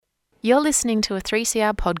You're listening to a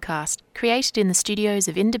 3CR podcast created in the studios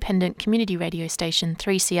of independent community radio station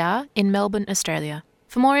 3CR in Melbourne, Australia.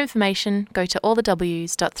 For more information, go to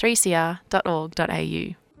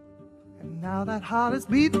allthews.3cr.org.au. And now that heart is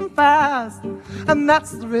beating fast, and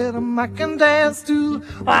that's the rhythm I can dance to.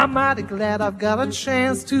 I'm mighty glad I've got a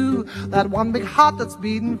chance to. That one big heart that's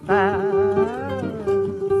beating fast.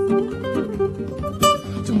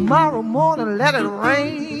 Tomorrow morning let it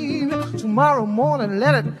rain. Tomorrow morning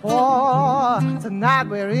let it pour. Tonight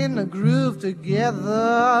we're in the groove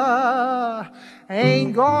together.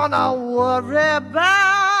 Ain't gonna worry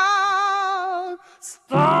about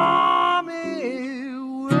stormy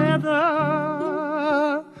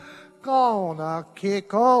weather. Gonna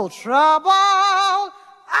kick old trouble out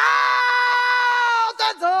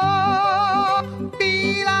the door.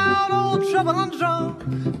 Beat out old trouble and drum.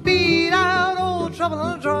 Beat out old trouble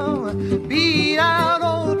and drum. Beat out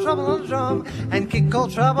old trouble and drum. And kick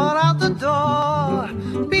old trouble out the door.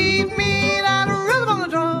 Beat me that rhythm on the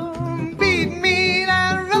drum. Beat me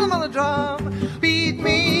that rhythm on the drum. Beat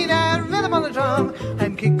me that rhythm on the drum.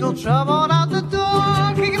 And kick old trouble out the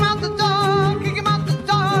door. Kick him out the door. Kick him out the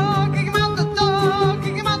door. Kick him out the door.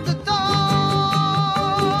 Kick him out the door.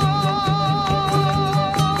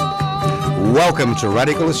 Welcome to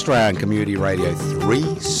Radical Australian Community Radio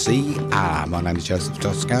 3CR. My name is Joseph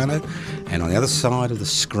Toscano, and on the other side of the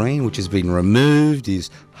screen, which has been removed, is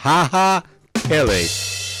Ha Kelly.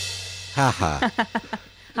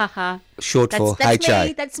 Ha. Short for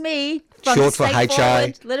HA. That's me. Short for HA.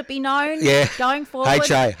 Forward. Let it be known. Yeah. Going forward.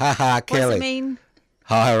 HA. Ha Kelly. What does it mean?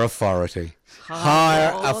 Higher authority.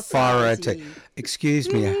 Higher authority.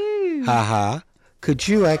 Excuse me. Ha. Could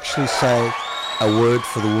you actually say a word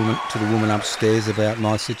for the woman to the woman upstairs about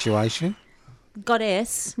my situation?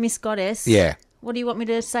 Goddess, Miss Goddess. Yeah. What do you want me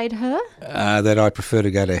to say to her? That I prefer to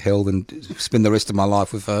go to hell than spend the rest of my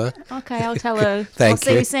life with her. Okay, I'll tell her. Thank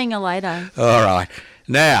I'll you. see you seeing her later. All right.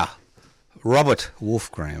 Now, Robert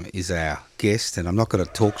Wolfgramm is our guest, and I'm not going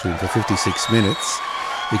to talk to him for 56 minutes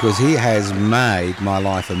because he has made my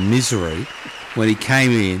life a misery when he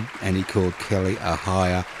came in and he called Kelly a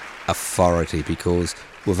higher authority, because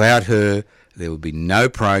without her, there would be no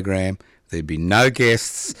program, there'd be no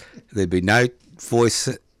guests, there'd be no voice,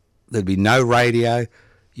 there'd be no radio.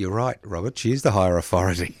 You're right, Robert. She's the higher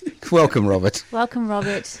authority. Welcome, Robert. Welcome,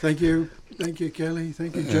 Robert. Thank you. Thank you, Kelly.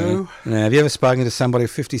 Thank you, Joe. Now, have you ever spoken to somebody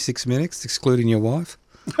for 56 minutes, excluding your wife?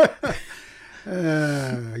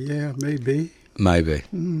 Yeah, maybe. Maybe.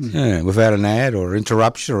 Yeah, without an ad or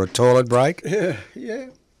interruption or a toilet break? Yeah.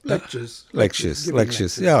 Lectures. Lectures. Giving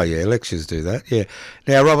lectures. Oh, yeah, lectures do that, yeah.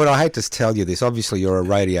 Now, Robert, I hate to tell you this. Obviously, you're a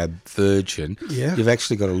radio virgin. Yeah. You've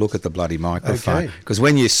actually got to look at the bloody microphone. Okay. Because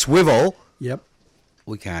when you swivel, Yep.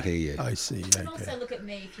 we can't hear you. I see. You can Okay. also look at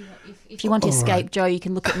me if you want to escape, Joe. You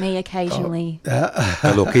can look at me occasionally.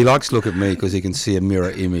 Look, he likes to look at me because he can see a mirror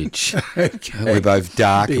image. We're both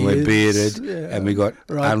dark and we're Beards, bearded, yeah. and we got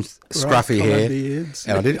scruffy colour hair. beards.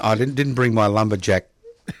 And I didn't bring my lumberjack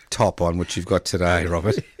top on, which you've got today,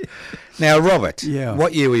 Robert. Now, Robert, Yeah.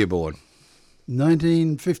 what year were you born?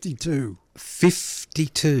 1952.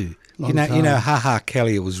 52. Long You know, time.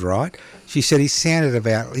 Kelly was right. She said he sounded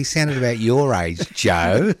about your age,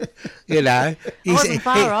 Joe. You know, I wasn't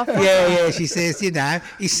far off. Yeah. She says, you know,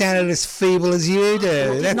 he sounded as feeble as you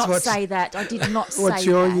do. I did not say that. I did not say that. What's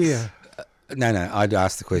your year? No, I'd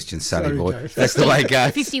ask the question, Sonny Sorry, boy. Joe. That's the way it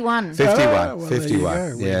goes. 51. 51. Oh, well, there you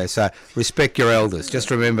 51. go. Yeah, so respect your elders.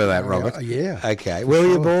 Just remember that, Robert. Yeah. Okay. Where were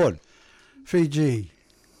you born? Fiji.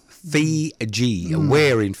 Fiji.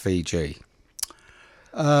 Where in Fiji?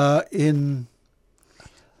 In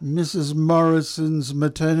Mrs. Morrison's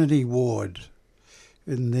maternity ward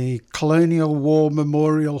in the Colonial War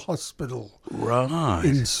Memorial Hospital Right.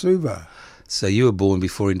 in Suva. So you were born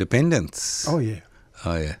before independence. Oh, yeah.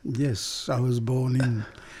 Oh, yeah. Yes, I was born in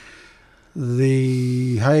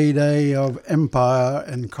the heyday of empire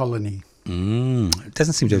and colony. It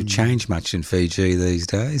doesn't seem to have changed much in Fiji these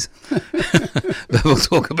days. But we'll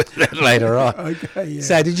talk about that later on. Okay, yeah.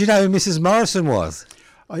 So did you know who Mrs. Morrison was?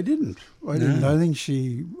 I didn't. I think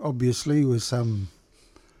she obviously was some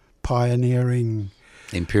pioneering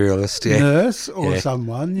Imperialist, yeah. nurse or Yeah.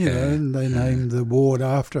 someone, you know, and they named the ward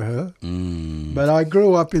after her. But I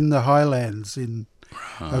grew up in the highlands in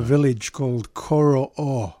a village called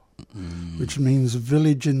Koro'o, which means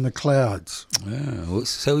village in the clouds. Oh,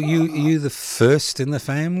 so you the first in the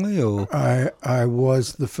family, or I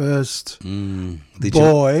was the first did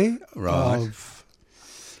boy Right. of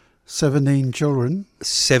 17 children.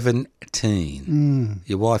 17?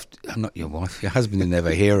 Your wife, not your wife, your husband didn't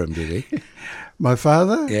ever hear him, did he? My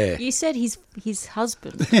father? Yeah. You said his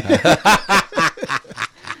husband.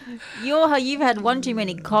 You've had one too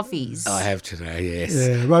many coffees. I have today, yes.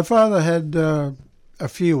 Yeah, my father had a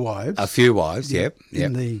few wives. A few wives, yep.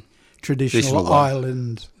 In the traditional way.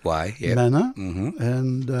 island manner. Mm-hmm.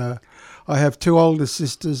 And I have two older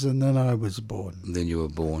sisters, and then I was born. Then you were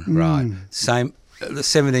born, right. Same, the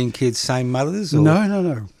 17 kids, same mothers? Or?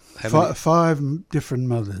 No. Five different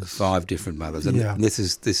mothers. 5 different mothers. And Yeah. this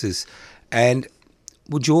is, and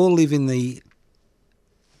would you all live in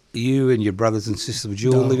you and your brothers and sisters, would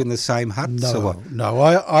you all live in the same huts? or what? No.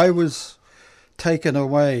 I was taken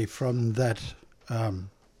away from that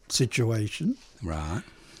situation Right.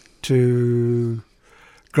 to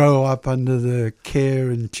grow up under the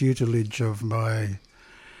care and tutelage of my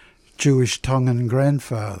Jewish Tongan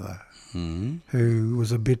grandfather, who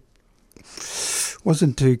was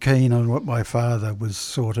wasn't too keen on what my father was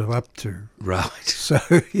sort of up to. Right. So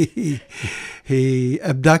he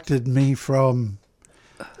abducted me from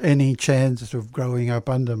any chance of growing up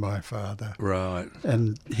under my father. Right.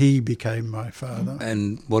 And he became my father.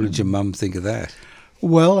 And what did your mum think of that?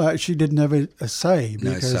 Well, she didn't have a say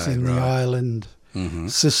No because say, in the right. island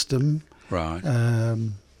system, Right.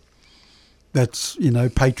 that's,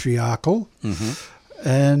 patriarchal. Mm-hmm.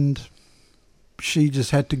 And she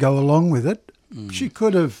just had to go along with it. She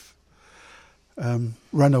could have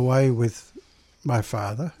run away with my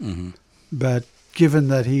father, but given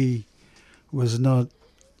that he was not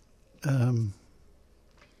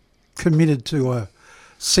committed to a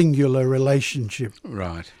singular relationship,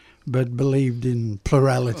 Right. but believed in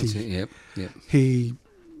plurality, Yep. he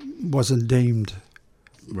wasn't deemed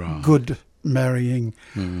Right. good marrying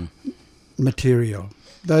material.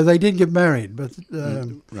 Though they did get married, but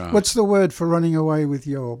right. what's the word for running away with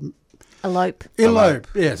your... Elope. Elope,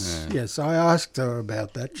 yes. I asked her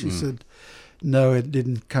about that. She said, no, it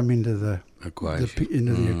didn't come into the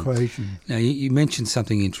equation. Now, you mentioned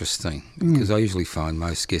something interesting, because I usually find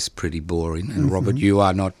most guests pretty boring, and Robert, you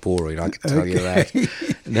are not boring, I can tell you that.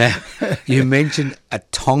 Now, you mentioned a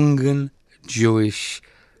Tongan Jewish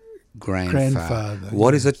grandfather.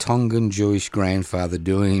 What is a Tongan Jewish grandfather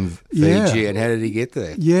doing in Fiji, and how did he get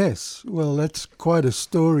there? Yes, well, that's quite a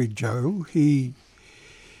story, Joe.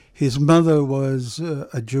 His mother was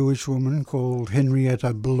a Jewish woman called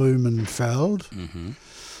Henrietta Blumenfeld,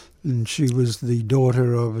 and she was the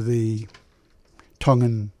daughter of the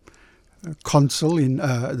Tongan consul in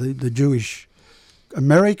the Jewish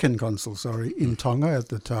American consul, in Tonga at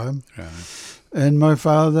the time. Right. And my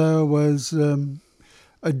father was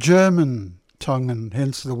a German Tongan,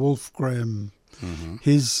 hence the Wolfgramm.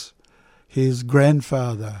 His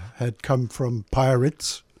grandfather had come from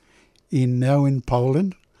pirates now in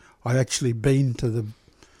Poland. I actually been to the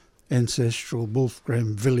ancestral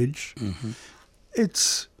Wolfgramm village.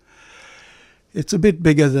 It's a bit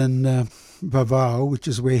bigger than Vavau, which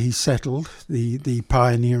is where he settled, the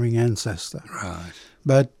pioneering ancestor. Right.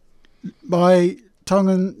 But my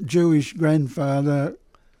Tongan Jewish grandfather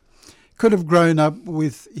could have grown up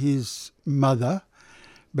with his mother,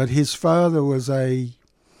 but his father was a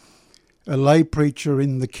lay preacher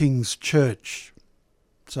in the King's Church.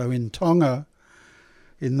 So in Tonga,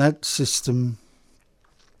 in that system,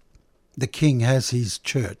 the king has his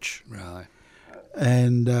church. Right.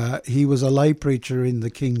 And he was a lay preacher in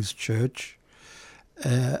the King's Church,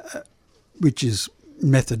 which is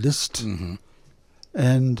Methodist.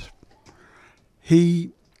 And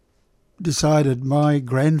he decided my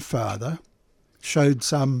grandfather showed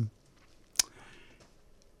some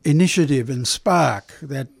initiative and spark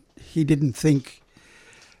that he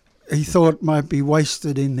thought might be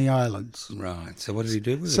wasted in the islands. Right. So what did he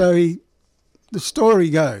do with it? So the story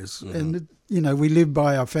goes, and we live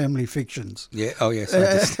by our family fictions. Yeah. Oh, yes.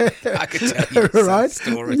 I can tell you right?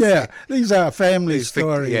 stories. Yeah, these are family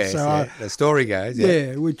stories. Yes, so the story goes.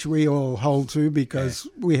 yeah, which we all hold to because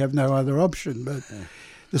we have no other option. But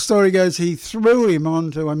the story goes, he threw him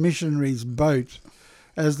onto a missionary's boat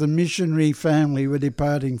as the missionary family were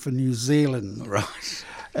departing for New Zealand. Right.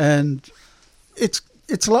 And it's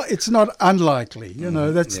not unlikely,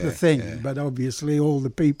 that's the thing. Yeah. But obviously all the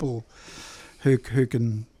people who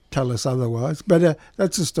can tell us otherwise. But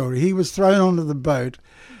that's the story. He was thrown onto the boat,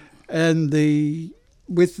 and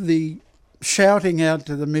with the shouting out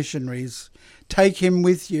to the missionaries, "Take him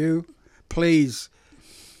with you, please.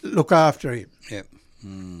 Look after him." Yep.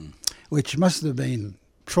 Which must have been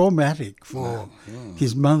traumatic for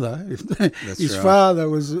his mother. His right. father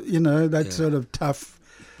was, sort of tough,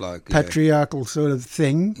 Bloke, patriarchal sort of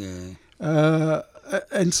thing. Yeah.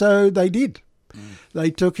 And so they did. They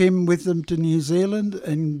took him with them to New Zealand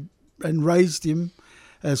and raised him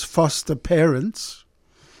as foster parents.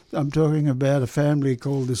 I'm talking about a family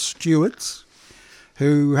called the Stewarts,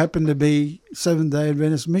 who happened to be Seventh-day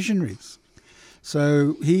Adventist missionaries.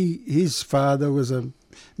 So his father was a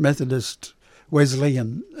Methodist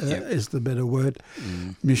Wesleyan, is the better word,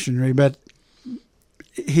 missionary. But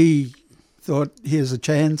he thought, here's a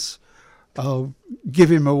chance, I'll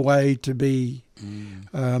give him a way to be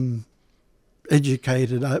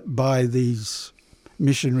educated by these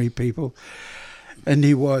missionary people. And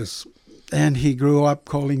he was. And he grew up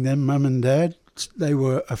calling them mum and dad. They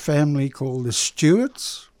were a family called the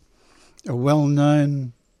Stewarts, a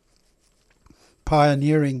well-known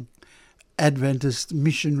pioneering Adventist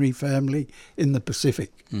missionary family in the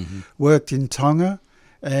Pacific. Worked in Tonga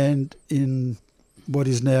and in what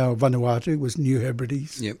is now Vanuatu, was New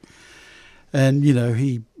Hebrides. Yep. And, you know,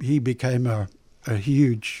 he became a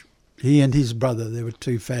huge... He and his brother, there were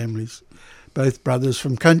two families, both brothers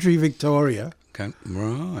from country Victoria. Okay.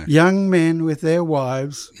 Right. Young men with their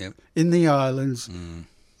wives Yep. in the islands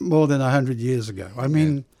more than 100 years ago. I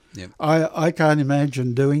mean, Yep. I can't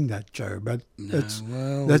imagine doing that, Joe, but that's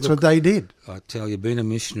look, what they did. I tell you, being a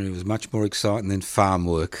missionary was much more exciting than farm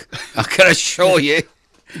work. I can assure you.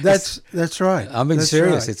 That's right. I'm being That's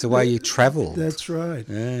serious. right. It's the way you travel. That's right.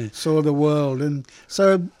 Yeah. Saw the world. And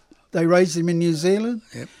so they raised him in New Zealand,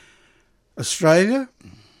 Yep. Australia.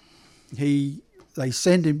 They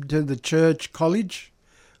sent him to the church college,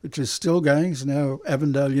 which is still going. It's now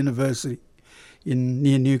Avondale University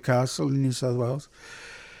near Newcastle in New South Wales.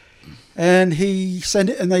 And they sent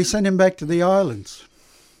him back to the islands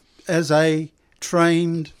as a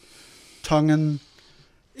trained Tongan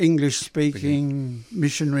English-speaking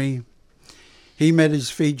missionary. He met his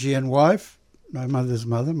Fijian wife, my mother's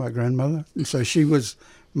mother, my grandmother, and so she was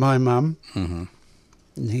my mum, and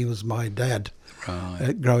he was my dad.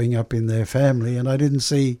 Right. Growing up in their family, and I didn't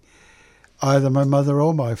see either my mother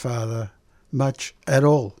or my father much at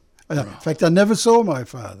all. In fact, I never saw my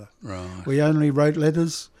father. Right. We only wrote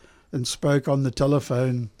letters and spoke on the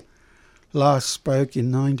telephone. Last spoke in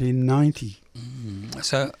 1990.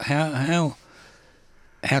 So how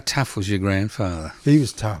tough was your grandfather? He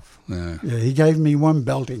was tough. Yeah. Yeah, he gave me one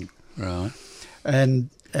belting, Right. and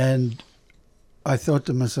I thought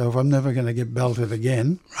to myself, I'm never going to get belted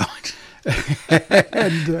again. Right.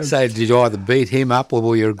 And, So did you either beat him up or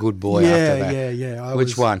were you a good boy after that? Yeah.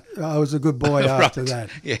 Which one? I was a good boy after that.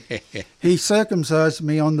 Yeah. He circumcised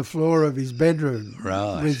me on the floor of his bedroom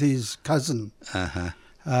Right. with his cousin. Uh-huh.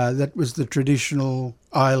 That was the traditional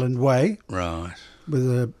island way. Right.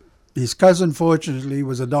 His cousin, fortunately,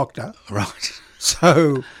 was a doctor, Right.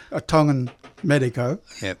 so a Tongan medico,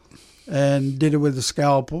 Yep. and did it with a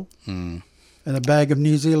scalpel and a bag of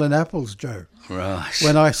New Zealand apples, Joe. Right.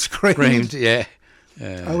 When I screamed, yeah.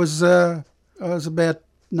 I was about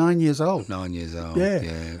 9 years old. 9 years old.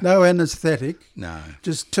 Yeah. No anaesthetic, No.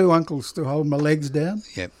 just two uncles to hold my legs down.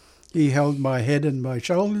 Yep. He held my head and my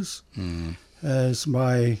shoulders as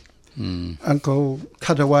my uncle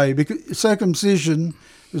cut away. Because circumcision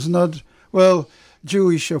was not, well,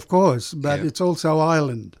 Jewish, of course, but Yep. it's also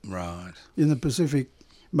island. Right. In the Pacific,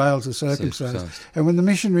 males are circumcised. Circumcised. And when the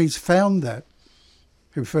missionaries found that,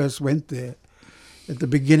 who first went there at the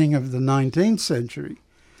beginning of the 19th century,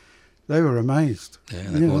 they were amazed. Yeah,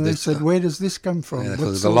 They said, where does this come from? Yeah, What it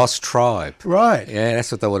was the sort-" lost tribe. Right. Yeah,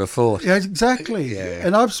 that's what they would have thought. Yeah, exactly. Yeah.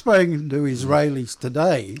 And I've spoken to Israelis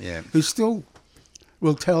today who still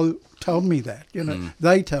will tell me that.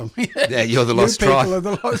 They tell me that. Yeah, you're the You lost tribe. people are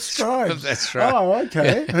the lost tribes. That's right. Oh,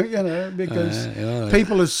 okay. Because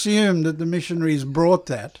people assumed that the missionaries brought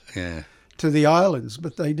that Yeah. to the islands,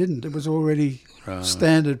 but they didn't. It was already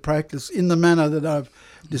standard practice in the manner that I've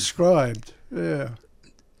described. Yeah.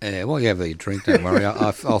 Yeah, well, you have a drink, don't worry.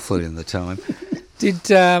 I'll fill in the time. Did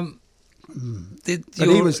But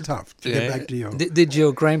he was tough, to get back to you. Did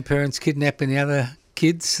your grandparents kidnap any other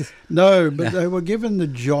kids? No, but they were given the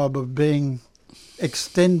job of being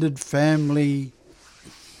extended family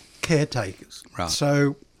caretakers. Right.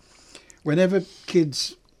 So whenever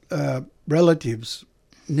kids, relatives,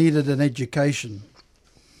 needed an education,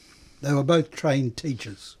 they were both trained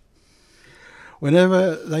teachers.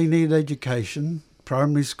 Whenever they needed education,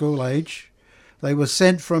 primary school age, they were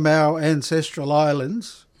sent from our ancestral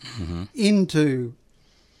islands into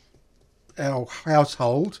our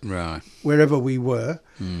household, Right. wherever we were,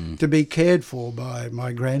 to be cared for by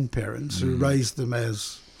my grandparents who raised them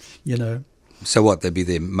as, So what, they'd be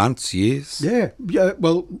there months, years? Yeah.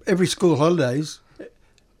 Well, every school holidays,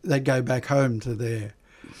 they'd go back home to their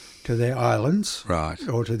islands, Right.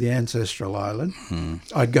 or to the ancestral island.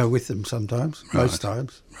 I'd go with them sometimes, most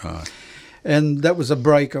times. Right. And that was a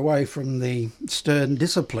break away from the stern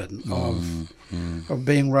discipline of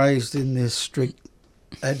being raised in this strict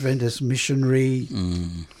Adventist missionary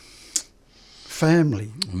family.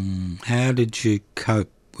 How did you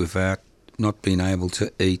cope without not being able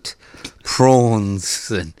to eat prawns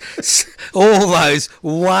and all those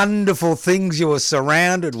wonderful things you were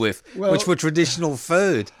surrounded with, Well, which were traditional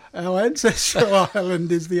food? Our ancestral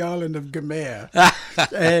island is the island of Gamere.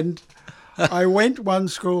 And I went one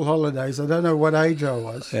school holidays, I don't know what age I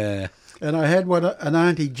was, Yeah. and I had an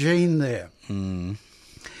Auntie Jean there. And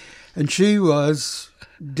she was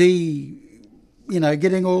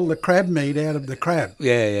getting all the crab meat out of the crab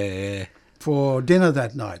Yeah. for dinner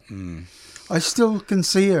that night. I still can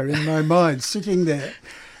see her in my mind sitting there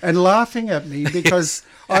and laughing at me because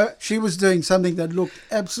she was doing something that looked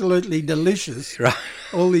absolutely delicious. Right.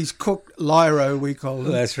 All these cooked lyro, we call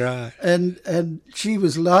them. That's right. And she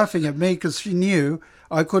was laughing at me because she knew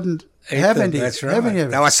I couldn't have any. That's right. Have any of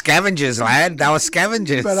it. They were scavengers, lad. They were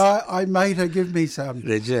scavengers. But I made her give me some.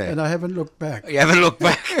 Did you? And I haven't looked back. You haven't looked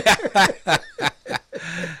back.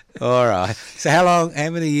 All right. So how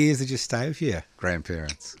many years did you stay with your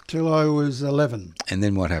grandparents? Till I was 11. And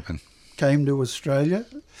then what happened? Came to Australia,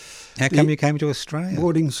 How come you came to Australia?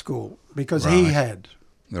 boarding school, because he Right. had.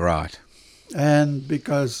 Right. And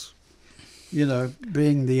because,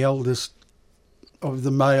 being the eldest of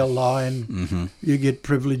the male line, you get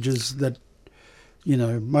privileges that,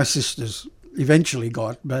 my sisters eventually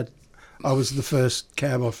got, but I was the first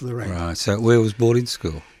cab off the rank. Right. So where was boarding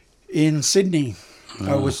school? In Sydney,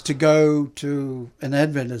 I was to go to an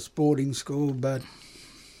Adventist boarding school, but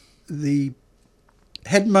the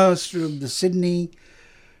headmaster of the Sydney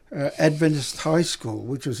Adventist High School,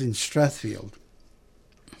 which was in Strathfield,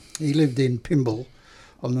 he lived in Pymble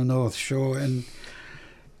on the North Shore, and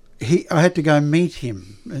I had to go meet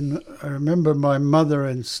him. And I remember my mother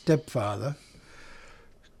and stepfather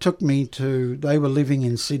took me they were living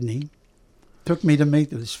in Sydney, took me to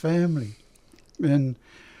meet his family. And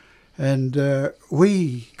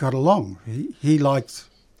we got along. He liked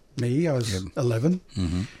me. I was 11.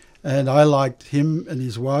 And I liked him and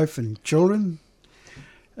his wife and children.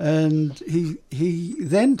 And he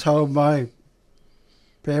then told my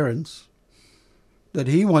parents that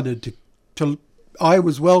he wanted to I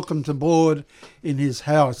was welcome to board in his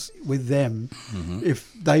house with them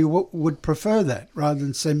if they would prefer that, rather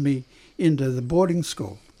than send me into the boarding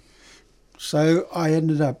school. So I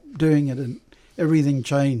ended up doing it, and everything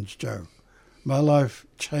changed, Joe. My life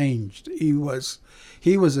changed. He was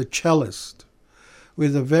a cellist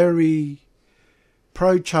with a very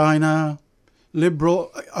pro-China,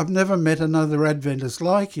 liberal. I've never met another Adventist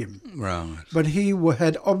like him. Right. But he was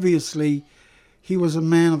a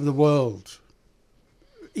man of the world,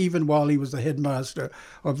 even while he was the headmaster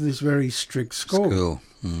of this very strict school.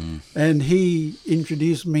 And he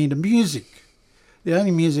introduced me to music. The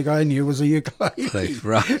only music I knew was a ukulele.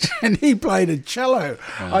 Right. And he played a cello.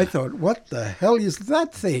 I thought, what the hell is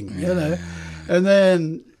that thing, And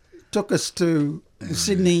then took us to the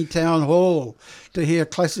Sydney Town Hall to hear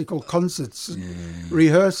classical concerts,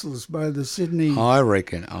 rehearsals by the Sydney... I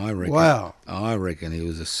reckon. Wow. I reckon he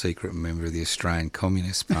was a secret member of the Australian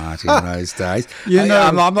Communist Party in those days.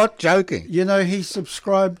 I'm not joking. He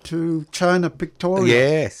subscribed to China Pictorial.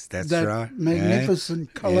 Yes, that's that right.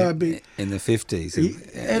 magnificent colour. In the 50s.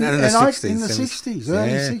 In the 60s,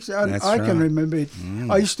 early 60s. I can remember it.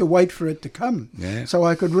 I used to wait for it to come so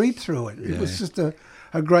I could read through it. It was just a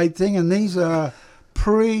great thing. And these are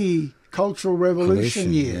pre-Cultural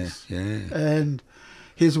Revolution years. And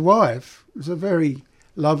his wife was a very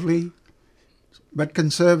lovely but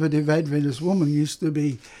conservative Adventist woman, used to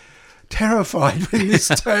be terrified when this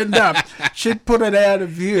turned up. She'd put it out of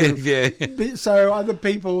view so other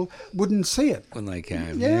people wouldn't see it. When they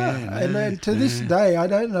came. And then to this day, I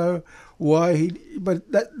don't know why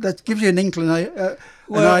but that gives you an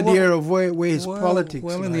idea of where his politics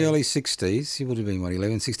Well, in the early 60s, he would have been,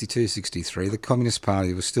 11, 62, 63, the Communist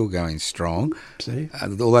Party was still going strong. See?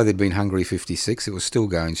 Although there'd been Hungary 56, it was still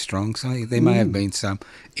going strong. So there may have been some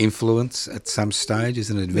influence at some stage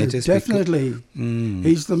as an Adventist. Definitely.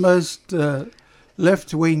 He's the most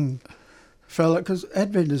left-wing fella, because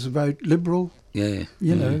Adventists vote Liberal. They,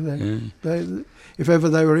 if ever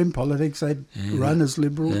they were in politics, they'd run as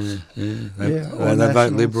Liberals. They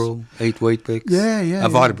vote Liberal, eat Weet-Bix,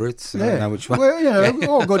 Vita-Brits. I don't know which one. Well,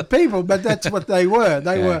 all good people, but that's what they were.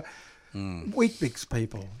 They were Weet-Bix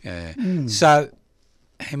people. So,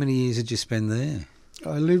 how many years did you spend there?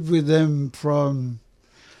 I lived with them from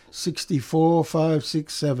 64, 5,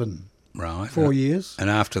 6, 7. Right. 4 years. And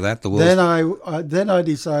after that, the war. Then I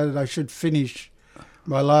decided I should finish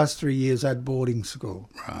my last 3 years at boarding school.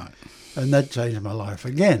 Right. And that changed my life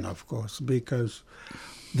again, of course, because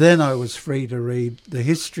then I was free to read the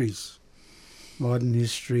histories, modern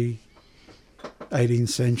history, 18th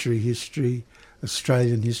century history,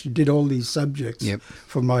 Australian history, did all these subjects Yep.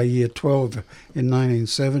 for my year 12 in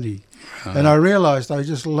 1970. And I realised I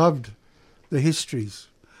just loved the histories.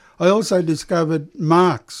 I also discovered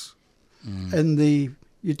Marx and the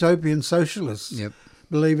utopian socialists, Yep.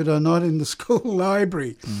 believe it or not, in the school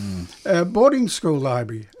library, boarding school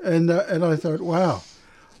library. And I thought, wow,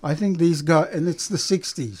 I think these guys, and it's the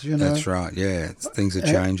 60s, you know. That's right, yeah. Things are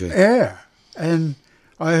changing. Yeah. And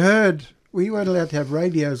I heard, we weren't allowed to have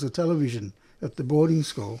radios or television at the boarding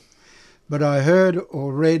school, but I heard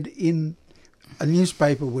or read in a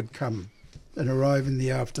newspaper would come and arrive in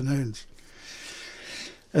the afternoons.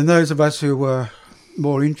 And those of us who were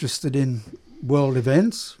more interested in world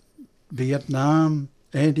events, Vietnam,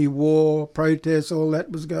 anti-war, protests, all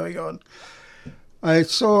that was going on, I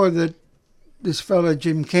saw that this fellow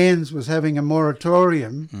Jim Cairns was having a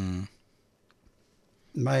moratorium,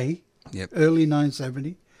 May, early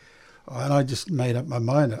 1970, and I just made up my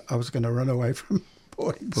mind I was going to run away from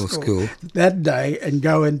boarding school that day and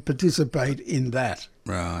go and participate in that.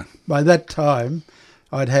 Right. By that time,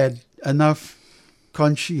 I'd had enough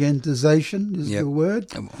conscientization, is the word?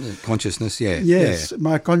 Consciousness, yeah. Yes, yeah.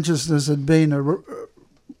 my consciousness had been,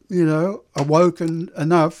 awoken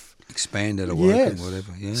enough. Expanded, awoken,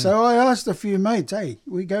 whatever, yeah. So I asked a few mates, hey,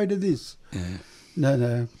 we go to this. Yeah.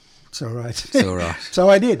 No, it's all right. It's all right. So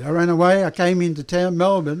I did. I ran away. I came into town,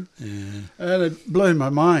 Melbourne, and it blew my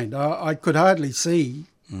mind. I could hardly see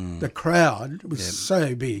the crowd. It was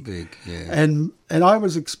so big. Big, yeah. And I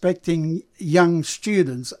was expecting young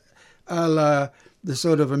students, a la the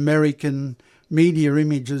sort of American media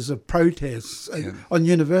images of protests on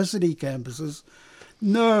university campuses.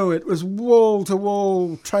 No, it was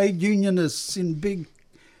wall-to-wall trade unionists in big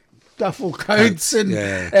duffel coats, and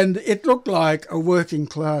it looked like a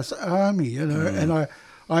working-class army, you know. And I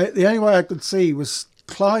the only way I could see was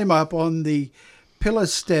climb up on the pillar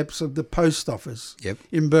steps of the post office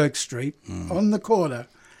in Burke Street on the corner,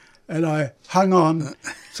 and I hung on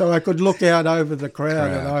so I could look out over the crowd,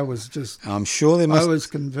 and I was just... I'm sure there must... I was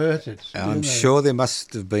converted. I'm sure there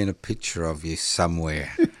must have been a picture of you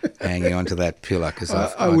somewhere hanging onto that pillar. Cause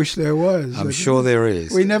I wish there was. I'm sure there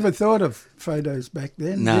is. We never thought of photos back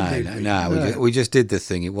then, did we? No. We just did the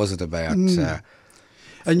thing. It wasn't about... and,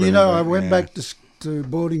 you know, I went back to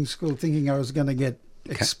boarding school thinking I was going to get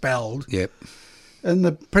expelled. Yep. And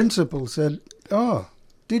the principal said, oh,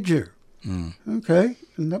 did you? Okay.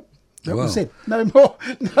 And that was it. No more.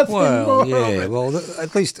 Nothing more. Yeah. Well,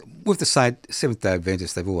 at least with the Seventh-day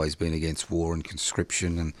Adventists, they've always been against war and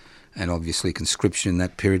conscription, and obviously conscription in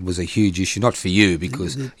that period was a huge issue. Not for you,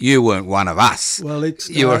 because you weren't one of us. Well,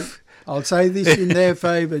 I'll say this in their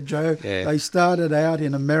favour, Joe. Yeah. They started out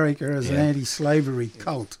in America as an anti-slavery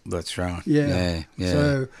cult. That's right. Yeah. Yeah.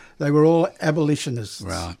 So they were all abolitionists.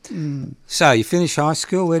 Right. So you finished high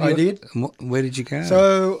school? I did. Where did you go?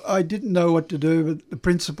 So I didn't know what to do, but the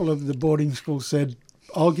principal of the boarding school said,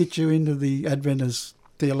 I'll get you into the Adventist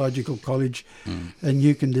Theological College and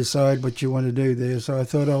you can decide what you want to do there. So I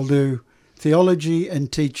thought I'll do theology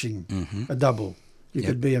and teaching, a double. You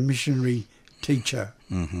could be a missionary teacher,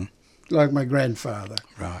 like my grandfather.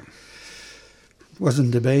 Right.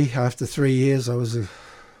 Wasn't to be. After 3 years, I was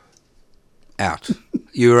out.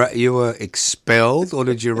 You were expelled, or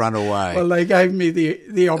did you run away? Well, they gave me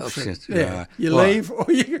the option. Yeah, right. you leave,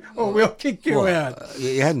 or we'll kick you out.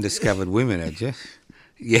 You hadn't discovered women, had you?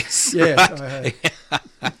 Yes. Yes, right. I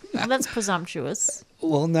had. Well, that's presumptuous.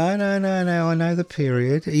 Well, no. I know the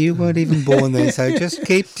period. You weren't even born then, so just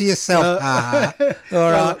keep to yourself.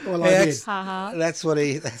 All right. Well, I did. That's what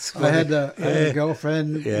he. I had a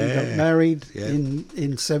girlfriend. We got married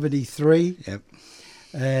in 73. Yep.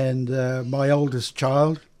 And my oldest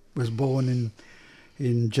child was born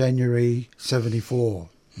in January 74.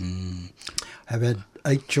 I've had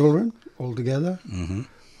 8 children altogether.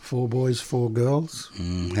 4 boys, 4 girls.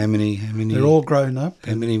 How many? They're all grown up.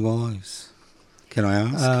 How many wives? Can I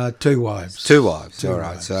ask? 2 wives. 2 wives. 2 all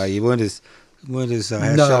right. wives. So you weren't as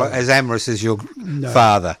as amorous as your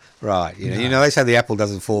father, right? You know they say the apple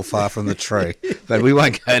doesn't fall far from the tree, but we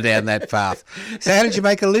won't go down that path. So how did you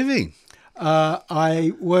make a living?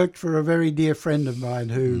 I worked for a very dear friend of mine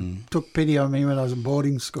who took pity on me when I was in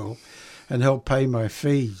boarding school and helped pay my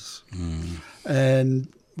fees. And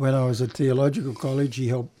when I was at theological college, he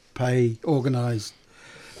helped organise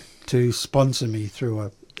to sponsor me through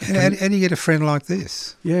a... How do you get a friend like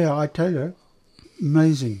this? Yeah, I tell you,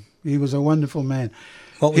 amazing. He was a wonderful man.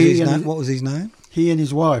 What was his name? He and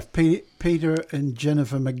his wife, Peter and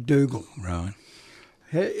Jennifer McDougall. Right.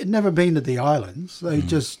 He'd never been to the islands.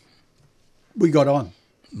 We got on.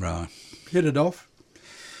 Right. Hit it off.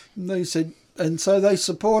 And they said, And so they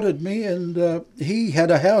supported me, and he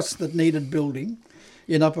had a house that needed building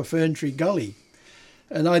in Upper Ferntree Gully.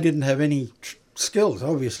 And I didn't have any skills,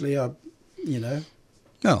 obviously. No,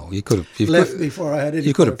 you could have... Left before I had any...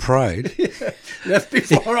 You could have prayed. Left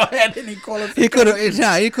before I had any qualifications.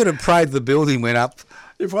 You could have prayed the building went up.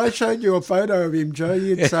 If I showed you a photo of him, Joe,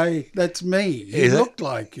 you'd say, that's me. He looked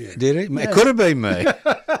like you. Did he? Yeah. It could have been me.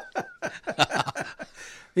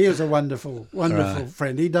 He was a wonderful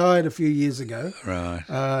friend. He died a few years ago,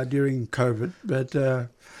 Right. During COVID, but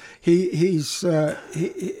he's a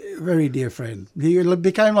very dear friend. He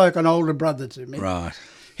became like an older brother to me. Right.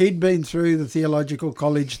 He'd been through the theological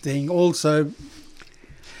college thing also,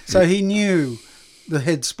 so he knew the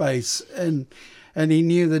headspace and he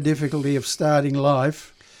knew the difficulty of starting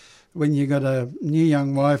life when you got a new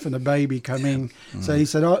young wife and a baby coming. So he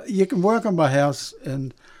said, you can work on my house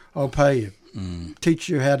and I'll pay you. Teach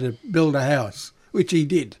you how to build a house, which he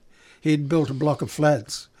did. He'd built a block of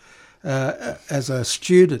flats as a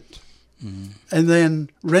student and then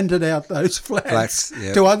rented out those flats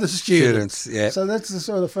to other students. Yeah. So that's the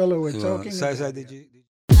sort of fellow we're talking about. So did you...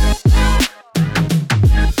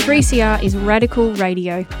 3CR is radical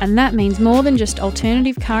radio, and that means more than just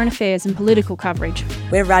alternative current affairs and political coverage.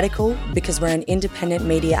 We're radical because we're an independent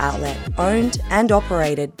media outlet, owned and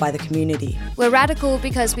operated by the community. We're radical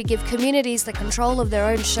because we give communities the control of their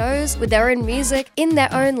own shows, with their own music, in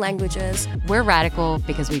their own languages. We're radical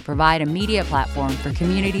because we provide a media platform for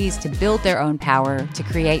communities to build their own power to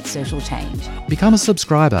create social change. Become a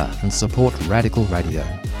subscriber and support Radical Radio.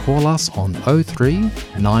 Call us on 03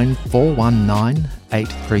 9419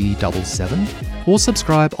 8377 or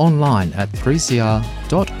subscribe online at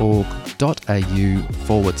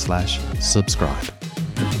 3cr.org.au/subscribe.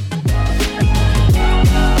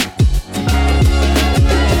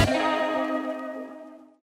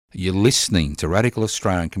 You're listening to Radical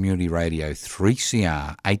Australian Community Radio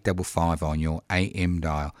 3CR 855 on your AM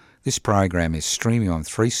dial. This program is streaming on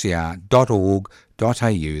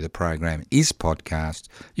 3cr.org.au. The program is podcast.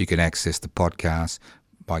 You can access the podcast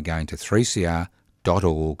by going to 3cr.org.au.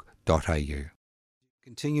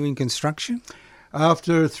 Continuing construction?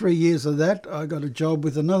 After 3 years of that, I got a job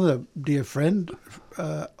with another dear friend,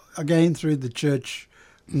 again through the church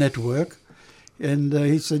network. And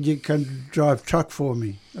he said, you can drive truck for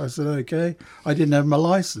me. I said, okay. I didn't have my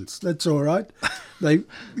licence. That's all right.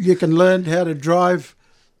 You can learn how to drive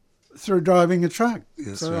through driving a truck.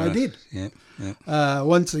 That's so right. I did. Yep.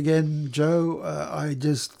 Once again, Joe, I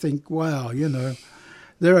just think, wow,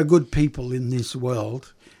 there are good people in this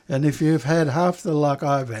world. And if you've had half the luck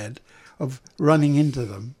I've had of running into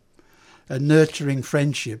them and nurturing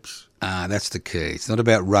friendships. That's the key. It's not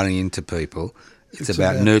about running into people. It's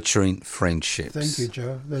about nurturing friendships. Thank you,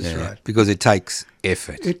 Joe. That's right. Because it takes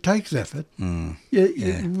effort. It takes effort.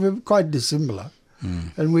 We're quite dissimilar.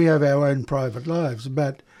 And we have our own private lives.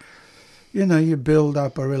 But, you build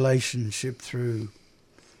up a relationship through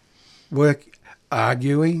work,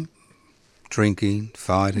 arguing. Drinking,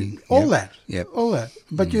 fighting. All that. Yep. All that.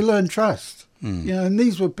 But you learn trust. And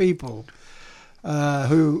these were people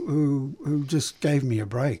who just gave me a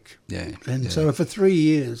break. Yeah. And so for 3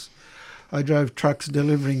 years, I drove trucks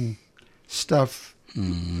delivering stuff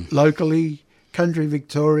locally, country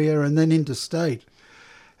Victoria, and then interstate.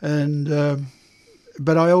 And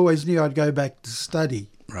but I always knew I'd go back to study.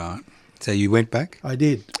 Right. So you went back? I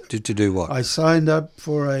did. To do what? I signed up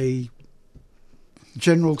for a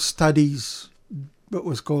general studies, what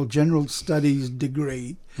was called general studies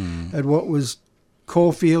degree at what was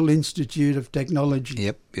Caulfield Institute of Technology.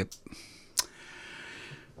 Yep.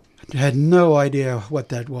 I had no idea what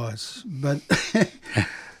that was, but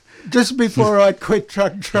just before I quit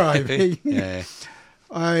truck driving,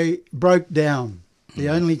 I broke down. The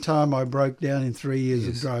only time I broke down in 3 years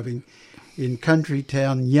of driving in country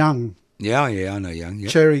town Young. Yeah, I know Young. Yep.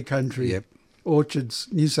 Cherry country, orchards,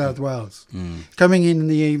 New South Wales. Coming in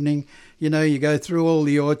the evening, you go through all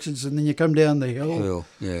the orchards and then you come down the hill.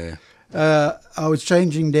 I was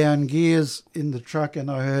changing down gears in the truck and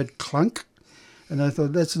I heard clunk. And I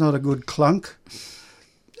thought, that's not a good clunk.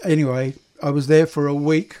 Anyway, I was there for a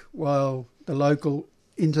week while the local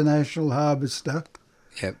international harvester,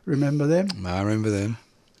 remember them? I remember them.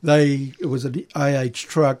 It was an AH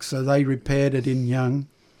truck, so they repaired it in Young.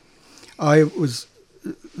 The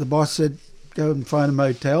boss said, go and find a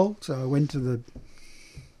motel. So I went to the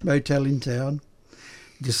motel in town,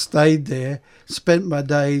 just stayed there, spent my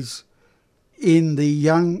days in the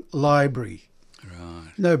Young library.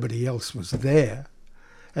 Nobody else was there,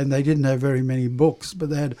 and they didn't have very many books, but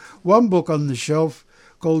they had one book on the shelf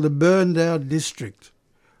called The Burned Out District.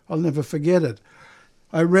 I'll never forget it.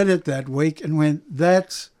 I read it that week and went,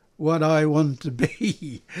 that's what I want to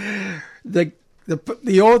be.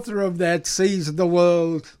 The author of that sees the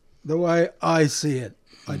world the way I see it.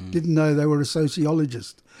 I didn't know they were a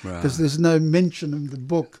sociologist because there's no mention of the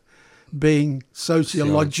book being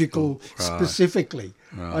sociological specifically.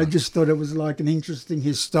 Right. I just thought it was like an interesting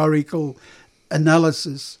historical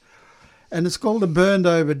analysis. And it's called the Burned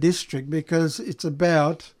Over District because it's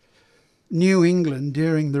about New England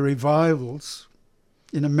during the revivals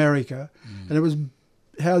in America. And it was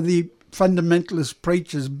how the fundamentalist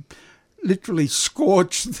preachers literally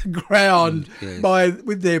scorched the ground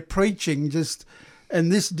with their preaching.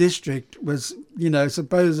 And this district was,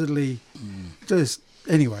 supposedly just...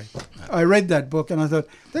 Anyway, I read that book and I thought,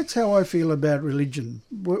 that's how I feel about religion.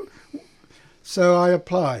 So I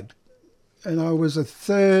applied and I was a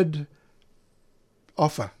third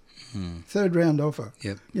round offer.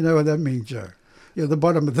 Yep. You know what that means, Joe? You're the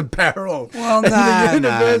bottom of the barrel. Well, no.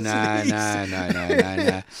 No,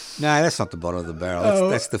 that's not the bottom of the barrel.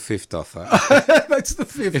 That's the fifth offer. That's the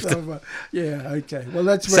fifth offer. Yeah, okay. Well,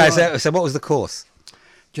 that's where So what was the course?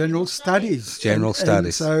 General studies. General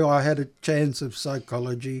studies. So I had a chance of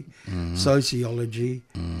psychology, sociology,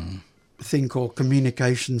 a thing called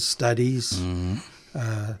communication studies,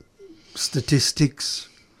 statistics,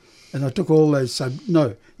 and I took all those.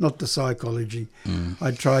 No, not the psychology.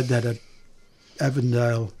 I tried that at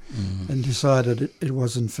Avondale and decided it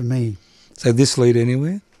wasn't for me. So this lead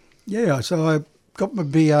anywhere? Yeah, so I got my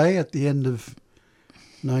BA at the end of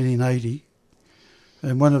 1980,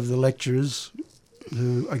 and one of the lecturers,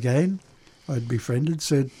 who, again, I'd befriended,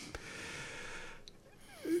 said,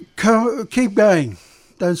 keep going,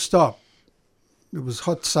 don't stop. It was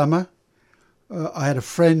hot summer. I had a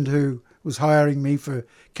friend who was hiring me for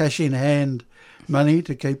cash-in-hand money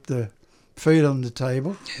to keep the food on the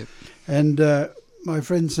table. Yep. And my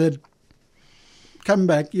friend said, come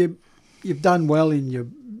back, you've done well in your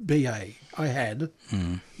BA. I had,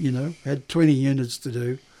 had 20 units to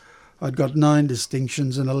do. I'd got 9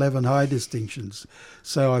 distinctions and 11 high distinctions.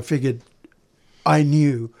 So I figured I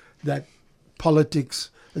knew that politics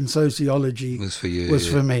and sociology was for you.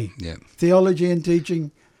 For me. Yeah. Theology and teaching,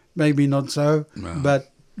 maybe not so, but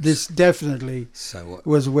this definitely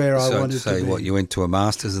was where I wanted to be. So what, you went to a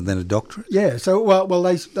master's and then a doctorate? Yeah. So, well,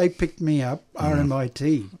 they picked me up,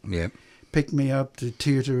 RMIT, picked me up to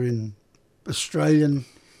tutor in Australian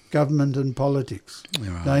government and politics,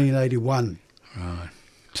 1981. Right.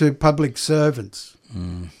 To public servants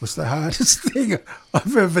was the hardest thing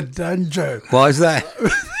I've ever done, Joe. Why is that?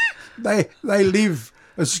 They live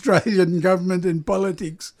Australian government and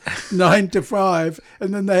politics 9 to 5,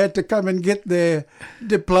 and then they had to come and get their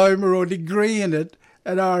diploma or degree in it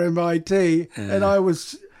at RMIT, and I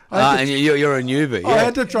was... and you're a newbie. I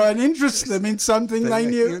had to try and interest them in something they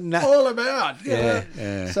knew all about.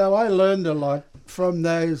 So I learned a lot from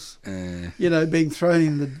those, being thrown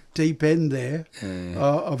in the deep end there,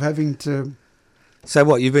 of having to... So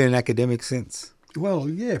what, you've been an academic since? Well,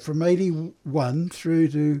 yeah, from 81 through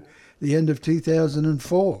to the end of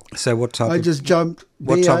 2004. So what type I just jumped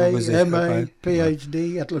BA, MA, Okay.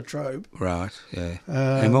 PhD at La Trobe. Right, yeah.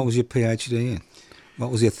 And what was your PhD in?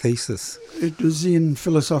 What was your thesis? It was in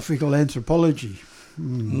philosophical anthropology.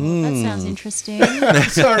 That sounds interesting.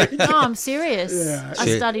 Sorry. No, I'm serious. Yeah. I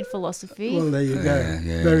studied philosophy. Well, there you go.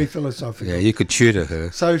 Yeah. Very philosophical. Yeah, you could tutor her.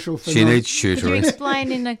 Social philosophy. She needs tutoring. Could you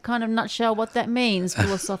explain in a kind of nutshell what that means,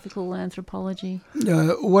 philosophical anthropology?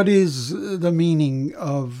 What is the meaning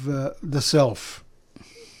of the self?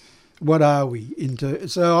 What are we into?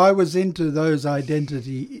 So I was into those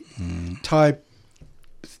identity type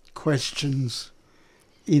questions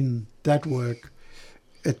in that work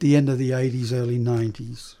at the end of the 80s, early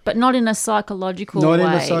 90s. But not in a psychological way. Not in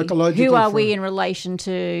a psychological Who are we in relation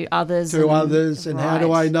to others? To others, and how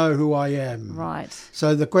do I know who I am? Right.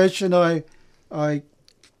 So the question I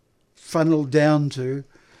funneled down to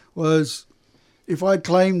was, if I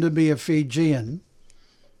claim to be a Fijian,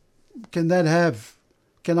 can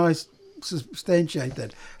I substantiate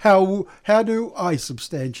that? How do I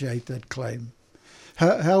substantiate that claim?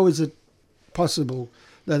 How is it possible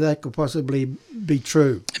that could possibly be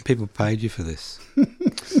true? And people paid you for this.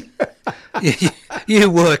 You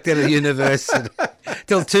worked at a university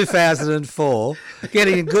till 2004,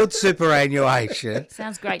 getting a good superannuation.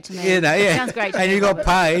 Sounds great to me. Sounds great to me. And you got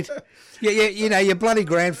paid. Your bloody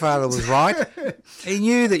grandfather was right. He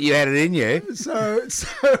knew that you had it in you. So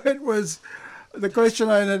it was. The question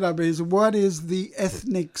I ended up is, what is the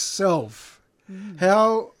ethnic self?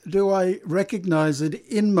 How do I recognize it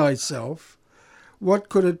in myself? What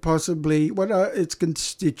could it possibly, what are its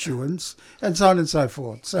constituents, and so on and so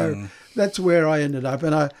forth. So that's where I ended up.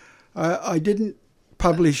 And I didn't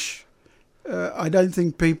publish I don't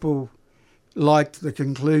think people liked the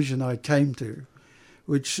conclusion I came to,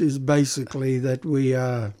 which is basically that we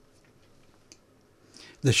are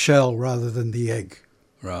the shell rather than the egg.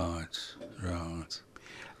 Right.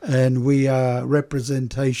 And we are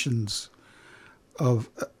representations of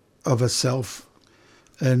a self,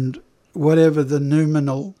 and whatever the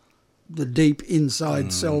noumenal, the deep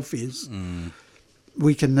inside self is,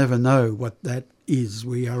 we can never know what that is.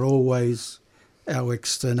 We are always our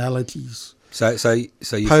externalities, So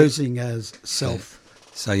you posing as self.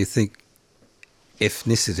 So you think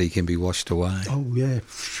ethnicity can be washed away? Oh yeah,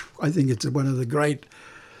 I think it's one of the great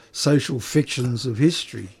social fictions of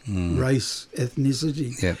history, race,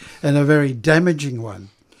 ethnicity, and a very damaging one.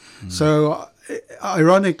 So,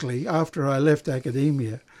 ironically, after I left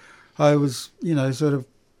academia, I was, sort of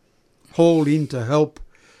hauled in to help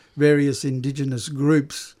various indigenous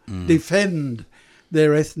groups defend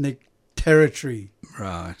their ethnic territory,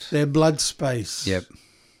 right? Their blood space, yep,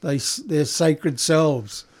 their sacred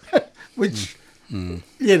selves, which,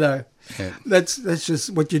 that's just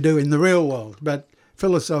what you do in the real world, but.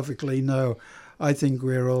 Philosophically, no. I think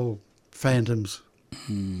we're all phantoms.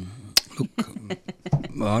 Look,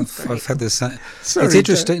 I've had the same. Sorry, it's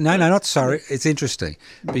interesting. No, not sorry. It's interesting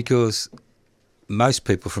because most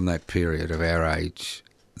people from that period of our age,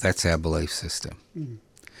 that's our belief system.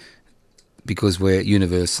 Because we're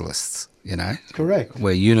universalists, Correct.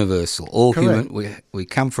 We're universal. All human. We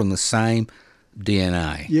come from the same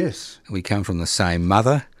DNA. Yes. We come from the same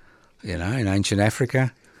mother, in ancient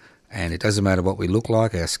Africa. And it doesn't matter what we look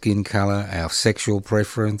like, our skin colour, our sexual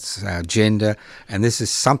preference, our gender. And this is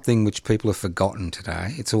something which people have forgotten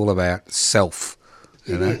today. It's all about self.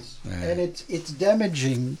 It is. Yeah. And it's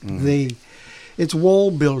damaging it's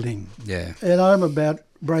wall building. Yeah. And I'm about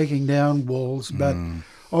breaking down walls, but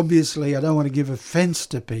obviously I don't want to give offence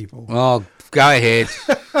to people. Oh, go ahead.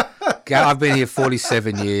 I've been here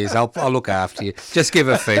 47 years. I'll look after you. Just give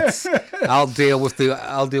offence. I'll deal with the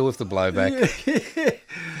blowback.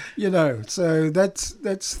 So that's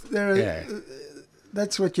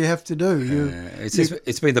what you have to do.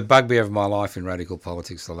 It's been the bugbear of my life in radical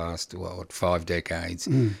politics the last 5 decades.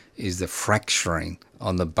 Is the fracturing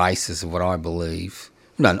on the basis of what I believe.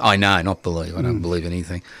 No, I know, not believe. I don't believe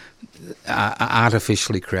anything.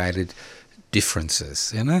 Artificially created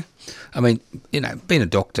differences. I mean, being a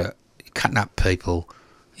doctor, cutting up people.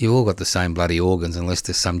 You've all got the same bloody organs unless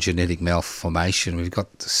there's some genetic malformation. We've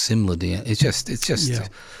got the similar DNA. It's just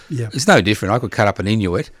it's no different. I could cut up an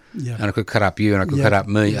Inuit and I could cut up you and I could cut up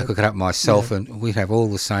me. I could cut up myself and we'd have all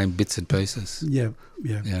the same bits and pieces.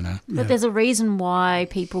 But there's a reason why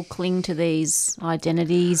people cling to these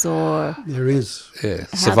identities or... There is. Yeah,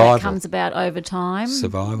 how survival. that comes about over time.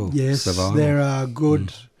 Survival. Yes, survival. There are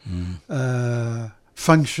good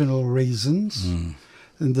functional reasons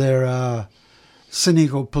and there are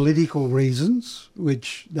cynical political reasons,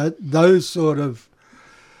 which those sort of,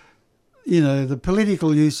 the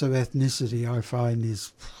political use of ethnicity I find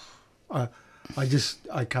is, I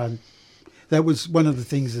can't, that was one of the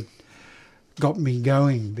things that got me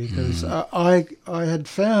going because I had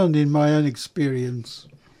found in my own experience,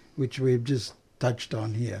 which we've just touched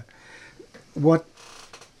on here, what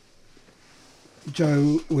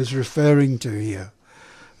Joe was referring to here,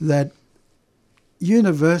 that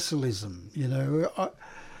universalism,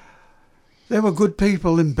 there were good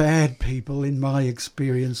people and bad people in my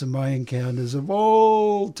experience and my encounters of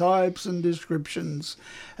all types and descriptions,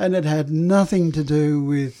 and it had nothing to do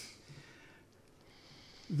with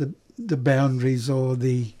the boundaries or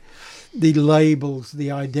the labels,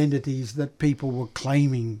 the identities that people were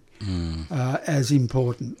claiming as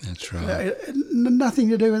important. That's right. Nothing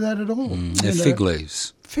to do with that at all. Fig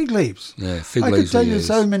leaves. Fig leaves. Yeah, fig I leaves. could tell you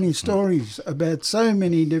so many stories about so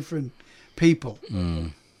many different people,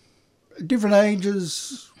 different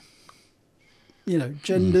ages,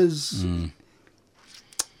 genders.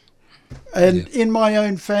 And in my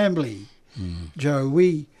own family, Joe,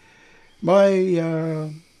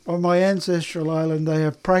 on my ancestral island, they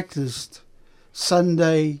have practiced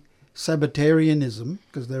Sunday Sabbatarianism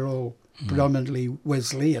because they're all predominantly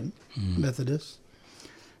Wesleyan Methodists.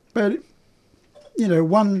 But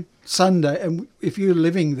one Sunday, and if you're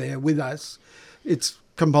living there with us, it's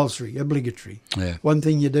compulsory, obligatory. Yeah. One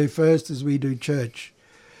thing you do first is we do church.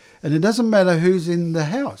 And it doesn't matter who's in the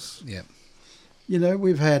house. Yeah.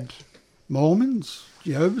 We've had Mormons,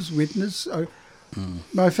 Jehovah's Witness.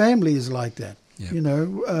 My family is like that.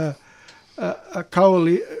 Yeah. A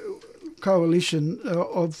coalition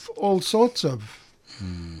of all sorts of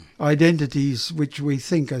identities which we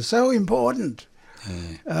think are so important.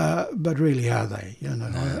 But really, are they?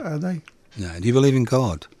 Are they? No. Do you believe in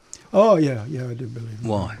God? Oh, yeah, I do believe in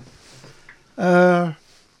Why?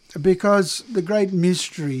 Because the great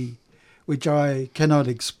mystery, which I cannot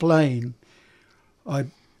explain,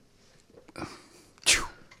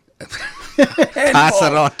 Pass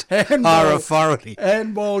it on to higher authority.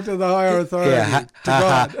 Handball to the higher authority. Yeah,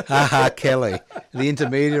 to God. Kelly, the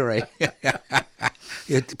intermediary.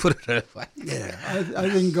 You put it that way. Yeah, I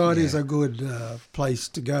think God is a good place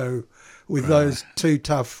to go with those two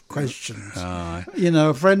tough questions. You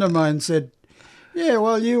know, a friend of mine said, yeah,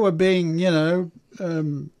 well, you were being,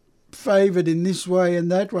 favoured in this way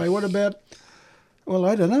and that way. What about... Well,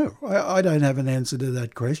 I don't know. I don't have an answer to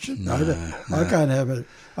that question. I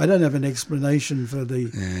don't have an explanation for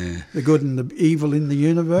the good and the evil in the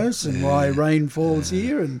universe and why rain falls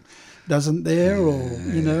here and doesn't there, or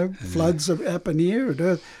floods happen here at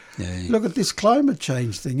Earth. Look at this climate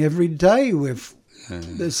change thing. Every day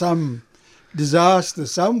there's some disaster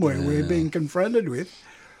somewhere we're being confronted with.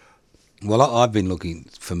 Well, I've been looking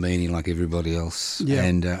for meaning like everybody else. Yeah.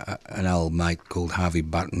 And an old mate called Harvey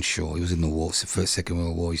Buttonshaw, he was in the war, First, Second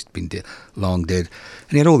World War, he's been long dead.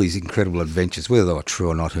 And he had all these incredible adventures, whether they were true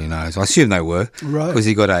or not, who knows. I assume they were. Right. Because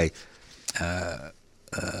he got a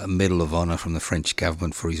Medal of Honour from the French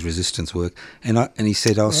government for his resistance work. And he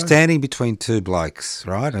said, I was standing between two blokes,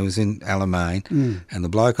 right? I was in Alamein, and the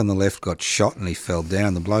bloke on the left got shot and he fell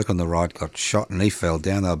down. The bloke on the right got shot and he fell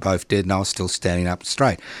down. They were both dead and I was still standing up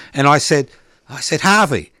straight. And I said,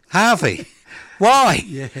 Harvey, why?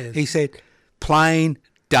 Yes. He said, plain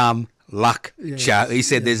dumb luck, Joe. He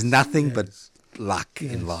said, there's nothing but luck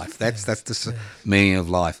in life. That's the meaning of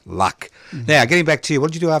life, luck. Now, getting back to you,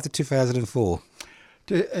 what did you do after 2004?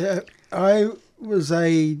 I was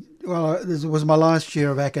this was my last year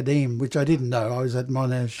of academe, which I didn't know. I was at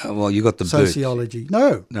Monash. Well, you got the sociology.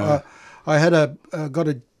 No. I had got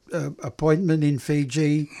a appointment in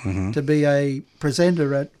Fiji to be a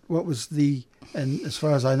presenter at what was and as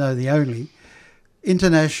far as I know, the only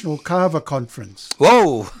International Carver Conference.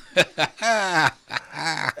 Whoa!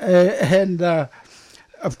 And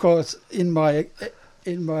of course, in my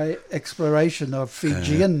exploration of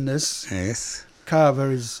Fijianness, yes.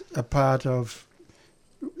 Carver is a part of,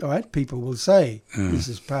 people will say this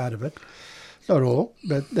is part of it. Not all,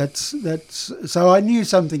 but that's so I knew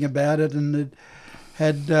something about it, and it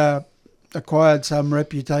had acquired some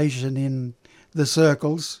reputation in the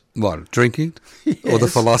circles. What, drinking? Yes. Or the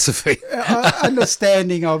philosophy?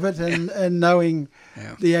 Understanding of it and knowing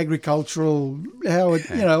the agricultural, how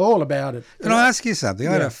it, all about it. Can I ask you something?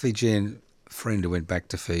 I had a Fijian friend who went back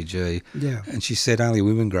to Fiji, and she said only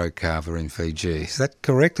women grow carver in Fiji. Is that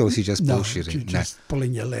correct, or is she just bullshitting? No, just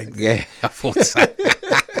pulling your leg. Yeah, I thought so.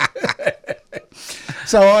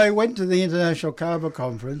 So I went to the International Carver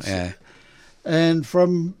Conference, and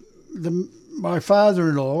from my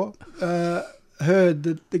father-in-law heard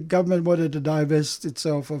that the government wanted to divest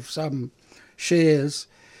itself of some shares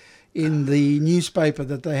in the newspaper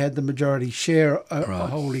that they had the majority share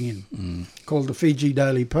holding in, called the Fiji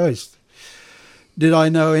Daily Post. Did I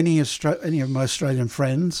know any of my Australian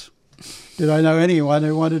friends? Did I know anyone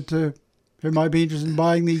who might be interested in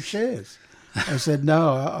buying these shares? I said,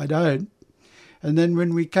 no, I don't. And then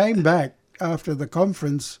when we came back after the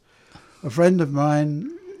conference, a friend of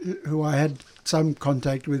mine who I had some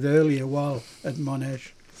contact with earlier while at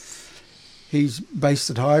Monash, he's based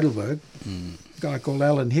at Heidelberg, a guy called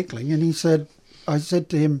Alan Hickling, and I said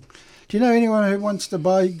to him, do you know anyone who wants to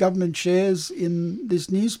buy government shares in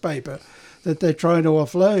this newspaper that they're trying to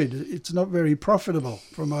offload? It's not very profitable,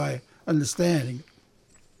 from my understanding.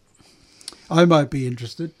 I might be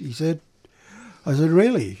interested, he said. I said,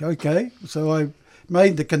 really? Okay. So I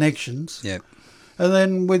made the connections. Yep. And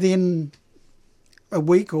then within a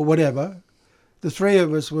week or whatever, the three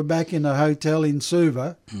of us were back in a hotel in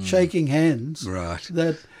Suva, shaking hands. Right.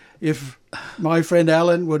 That if my friend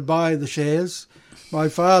Alan would buy the shares, my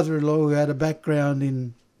father-in-law, who had a background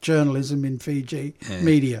in journalism in Fiji,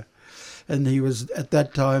 media, and he was at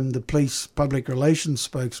that time the police public relations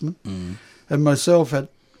spokesman, and myself,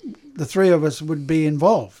 the three of us would be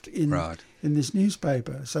involved in this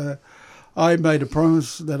newspaper. So I made a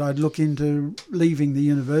promise that I'd look into leaving the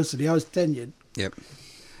university. I was tenured. Yep.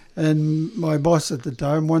 And my boss at the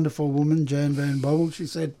time, wonderful woman, Jan Van Bobbel, she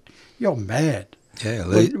said, you're mad. Yeah.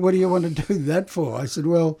 What do you want to do that for? I said,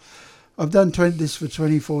 well, I've done this for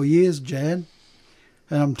 24 years, Jan,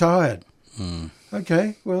 and I'm tired.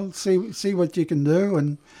 Okay, well, see what you can do.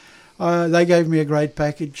 And they gave me a great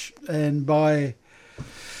package, and by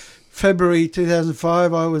February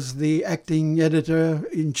 2005, I was the acting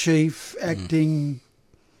editor-in-chief, acting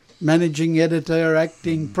managing editor,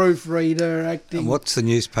 acting proofreader, acting. And what's the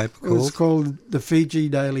newspaper called? It was called the Fiji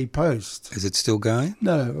Daily Post. Is it still going?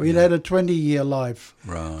 No, it had a 20-year life.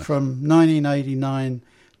 Right. From 1989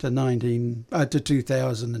 to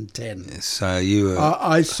 2010. So you were...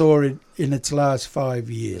 I saw it in its last 5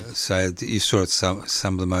 years. So you saw it some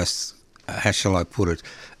of the most, how shall I put it,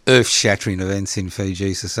 earth-shattering events in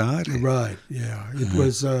Fiji society. Right, yeah. It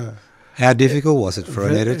was... how difficult was it for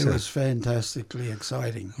an editor? It was fantastically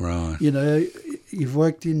exciting. Right. You know, you've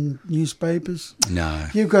worked in newspapers? No.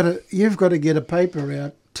 You've got to get a paper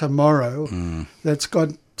out tomorrow that's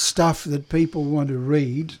got stuff that people want to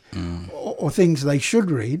read or things they should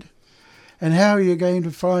read. And how are you going to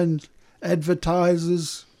find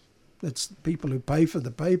advertisers? That's people who pay for the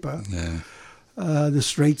paper. Yeah. The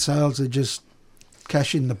street sales are just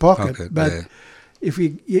cash in the pocket. But if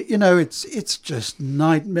you know, it's just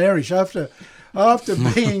nightmarish. After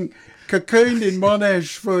being cocooned in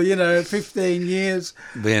Monash for 15 years,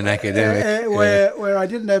 being an academic, where I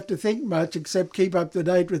didn't have to think much except keep up to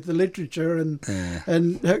date with the literature and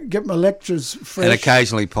get my lectures fresh and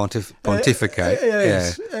occasionally pontificate.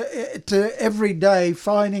 To every day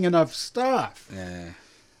finding enough staff. Yeah.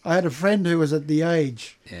 I had a friend who was at the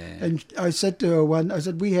Age, and I said to her I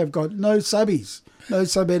said, we have got no subbies, no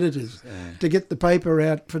sub-editors to get the paper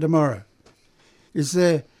out for tomorrow. Is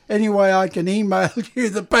there any way I can email you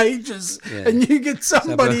the pages and you get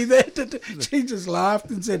somebody there to... She just laughed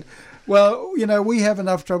and said, well, we have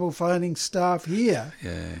enough trouble finding staff here.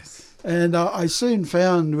 Yes. And I soon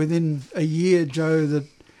found within a year, Joe,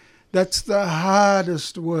 that's the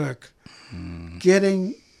hardest work.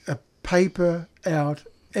 Getting a paper out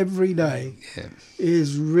every day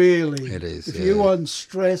is really... It is, if you want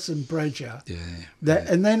stress and pressure. Yeah.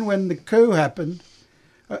 And then when the coup happened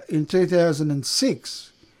in 2006...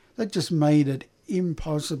 that just made it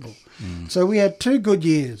impossible. So we had 2 good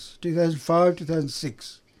years, 2005,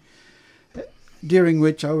 2006, during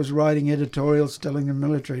which I was writing editorials telling the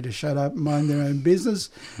military to shut up and mind their own business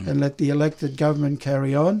and let the elected government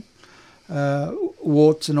carry on,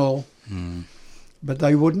 warts and all. But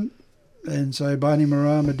they wouldn't. And so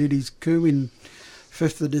Bainimarama did his coup in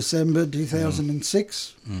 5th of December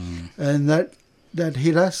 2006, and that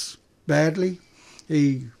hit us badly.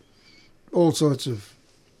 All sorts of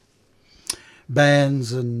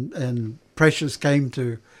bans and pressures came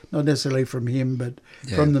to, not necessarily from him, but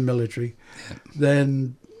from the military.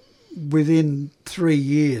 Then within 3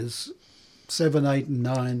 years, 7, 8 and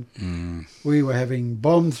 9, we were having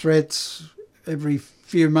bomb threats every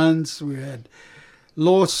few months. We had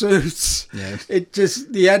lawsuits. It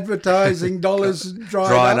just, the advertising dollars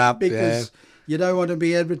dried up because you don't want to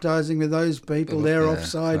be advertising with those people. They're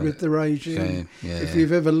offside with the regime. If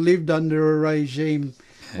you've ever lived under a regime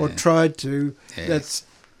or tried to, that's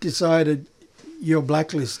decided you're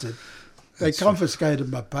blacklisted. They confiscated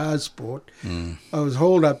my passport. I was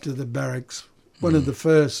hauled up to the barracks, one of the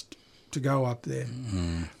first to go up there.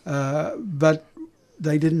 But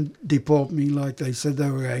they didn't deport me like they said they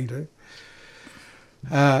were going to.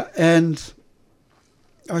 And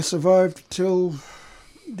I survived till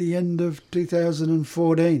the end of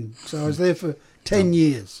 2014. So I was there for 10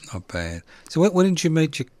 years. Not bad. So when did you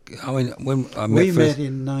meet your... I mean, when I met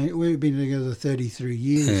we've been together 33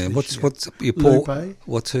 years. Yeah, what's your Lupe.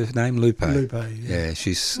 What's her name? Lupe. Lupe, yeah.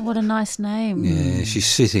 She's... What a nice name. Yeah, she's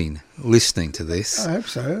sitting, listening to this. I hope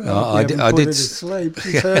so. I did put her to sleep.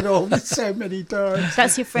 She's heard all this so many times.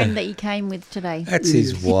 That's your friend that you came with today. That's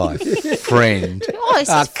his wife. Friend. Oh,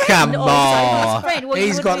 it's his friend. Come on. Well,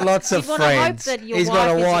 he's got lots of friends. He's got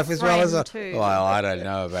a wife as well as a... too. Well, I don't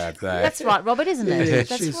know about that. That's right, Robert, isn't it? Yeah,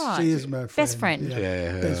 That's right. She is my friend. Best friend.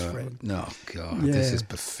 Yeah. Best friend. No, God, this is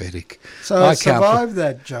pathetic. So I survived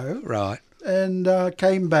that, Joe. Right. And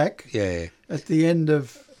came back at the end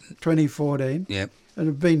of 2014. Yep. And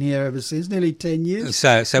I've been here ever since, nearly 10 years.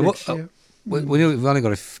 So what? We've only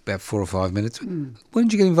got about 4 or 5 minutes. When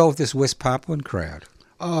did you get involved with this West Papuan crowd?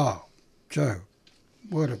 Oh, Joe,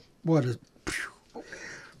 what a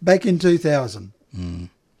back in 2000.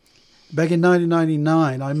 Back in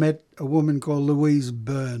 1999, I met a woman called Louise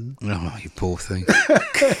Byrne. Oh, you poor thing.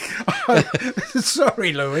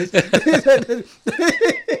 Sorry, Louise.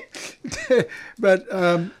 But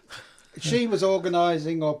she was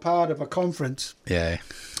organising or part of a conference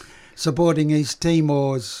supporting East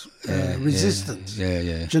Timor's resistance.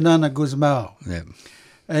 Janana Guzmao. Yeah.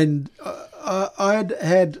 And I'd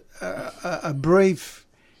had a brief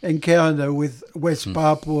encounter with West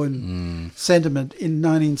Papuan sentiment in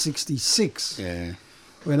 1966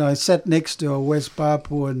 when I sat next to a West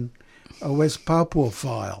Papua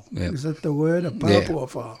file. Is that the word? A Papua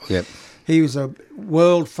file. Yep. he was a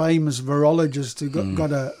world famous virologist who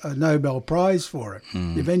got a Nobel Prize for it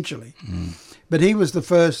eventually. But he was the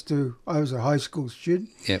first I was a high school student,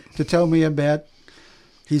 to tell me about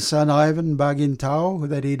his son Ivan Bagintao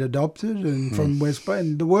that he'd adopted and from West Papua,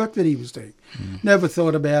 and the work that he was doing. Never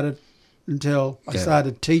thought about it until I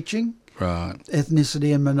started teaching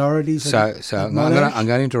ethnicity and minorities. So I'm going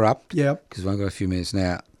to interrupt because I've got a few minutes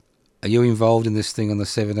now. Are you involved in this thing on the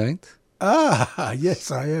 17th? Yes,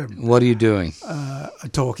 I am. What are you doing?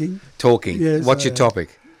 Talking. Talking. Yes, What's your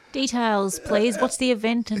topic? Details, please. What's the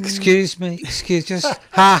event? Excuse me. You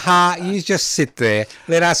just sit there.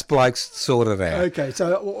 Let us blokes sort it out. Okay,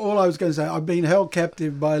 so all I was going to say, I've been held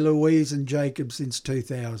captive by Louise and Jacob since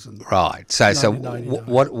 2000. Right. So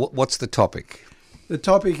what's the topic? The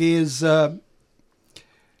topic is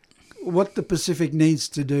what the Pacific needs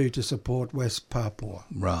to do to support West Papua.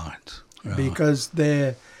 Right. Because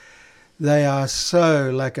they are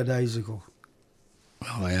so lackadaisical.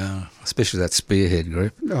 Well, they are, especially that spearhead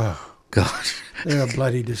group. Oh, God. They're a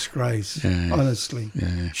bloody disgrace, honestly.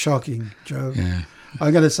 Yeah. Shocking, Joe. Yeah.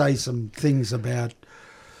 I'm going to say some things about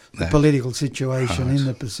the political situation in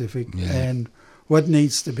the Pacific and what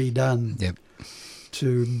needs to be done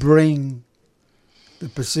to bring the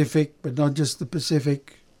Pacific, but not just the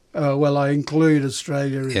Pacific. I include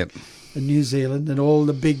Australia and New Zealand and all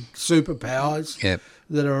the big superpowers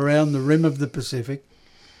that are around the rim of the Pacific.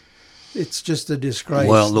 It's just a disgrace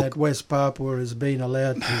that West Papua has been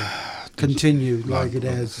allowed to continue like it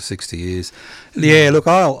has for 60 years. Yeah, look,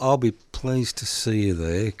 I'll be pleased to see you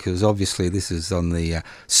there because obviously this is on the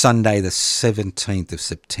Sunday, the 17th of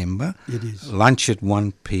September. It is lunch at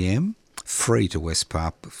 1 p.m. Free to West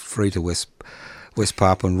Papua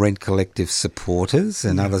and Rent Collective supporters,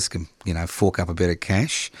 and others can fork up a bit of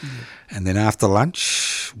cash, and then after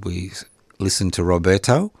lunch we listen to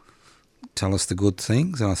Roberto. Tell us the good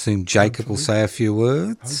things, and I assume Jacob will say a few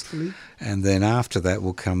words. Hopefully. And then after that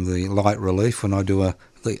will come the light relief when I do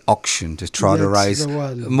the auction to try to raise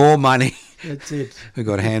more money. That's it. We've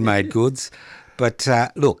got handmade goods. But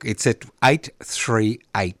look, it's at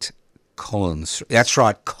 838 Collins Street. That's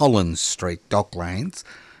right, Collins Street, Docklands.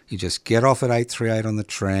 You just get off at 838 on the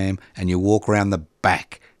tram and you walk around the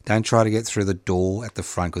back. Don't try to get through the door at the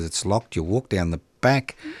front because it's locked. You walk down the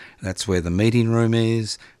back. That's where the meeting room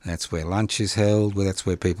is. That's where lunch is held. That's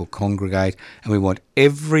where people congregate. And we want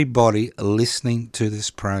everybody listening to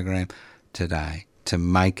this program today to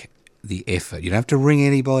make the effort. You don't have to ring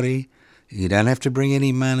anybody. You don't have to bring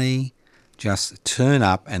any money. Just turn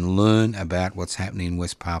up and learn about what's happening in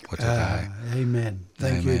West Papua today. Amen.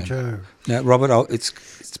 Thank you, Joe. Now, Robert, it's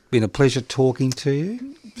been a pleasure talking to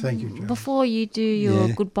you. Thank you, Joe. Before you do your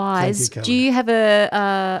goodbyes, Thank you, do you have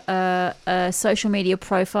a social media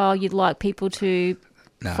profile you'd like people to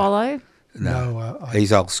follow? No,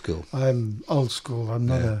 he's old school. I'm old school. I'm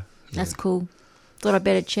not a... That's cool. Thought I'd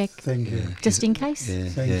better check. Thank you. Just in case.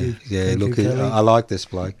 Thank you. Yeah, Thank look, you, I like this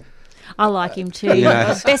bloke. I like him too.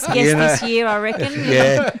 Best guest this year, I reckon.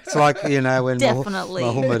 Yeah, it's like, when Definitely.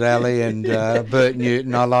 Muhammad Ali and Bert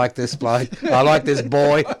Newton, I like this bloke. I like this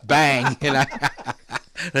boy. Bang,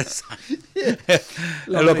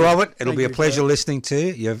 Look, Robert, it'll be a pleasure listening to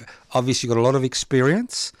you. You've obviously got a lot of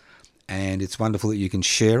experience, and it's wonderful that you can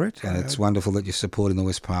share it, and it's wonderful that you're supporting the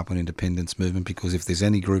West Papuan independence movement, because if there's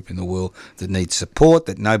any group in the world that needs support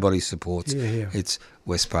that nobody supports, it's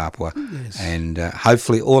West Papua. Yes. And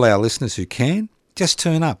hopefully all our listeners who can, just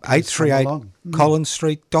turn up. 838 Collins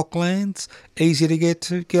Street, Docklands, easy to get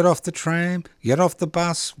to. Get off the tram, get off the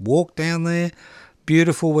bus, walk down there.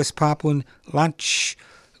 Beautiful West Papuan lunch,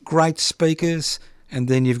 great speakers, and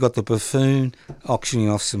then you've got the buffoon auctioning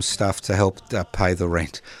off some stuff to help pay the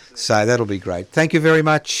rent. So that'll be great. Thank you very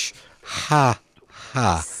much.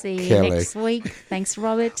 See you Kelly. next week. Thanks,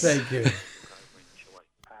 Robert. Thank you.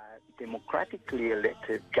 Democratically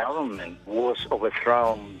elected government was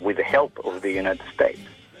overthrown with the help of the United States.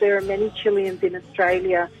 There are many Chileans in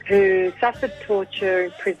Australia who suffered torture,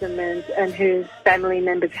 imprisonment, and whose family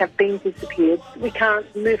members have been disappeared. We can't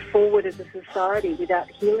move forward as a society without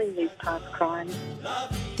healing these past crimes.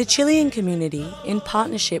 The Chilean community, in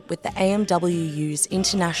partnership with the AMWU's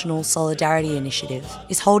International Solidarity Initiative,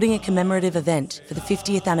 is holding a commemorative event for the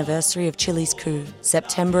 50th anniversary of Chile's coup,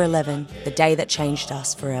 September 11, the day that changed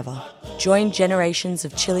us forever. Join generations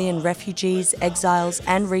of Chilean refugees, exiles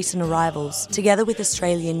and recent arrivals, together with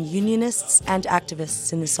Australian unionists and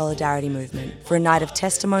activists in the Solidarity movement, for a night of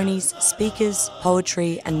testimonies, speakers,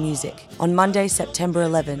 poetry and music on Monday, September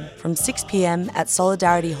 11, from 6 p.m. at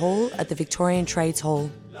Solidarity Hall at the Victorian Trades Hall.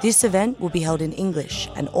 This event will be held in English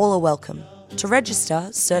and all are welcome. To register,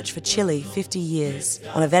 search for Chile 50 Years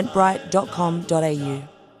on eventbrite.com.au.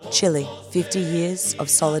 Chile, 50 years of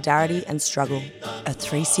solidarity and struggle. A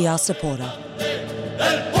 3CR supporter.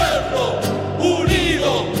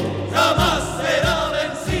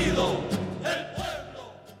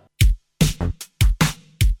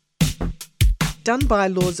 Done by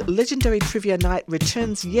Law's legendary trivia night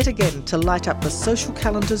returns yet again to light up the social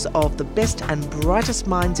calendars of the best and brightest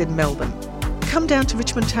minds in Melbourne. Come down to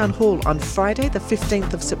Richmond Town Hall on Friday the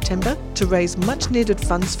 15th of September to raise much needed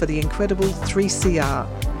funds for the incredible 3CR.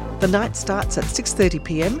 The night starts at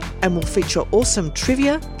 6:30pm and will feature awesome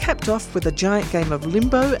trivia, capped off with a giant game of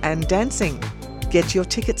limbo and dancing. Get your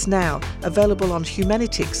tickets now, available on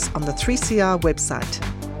Humanitix on the 3CR website.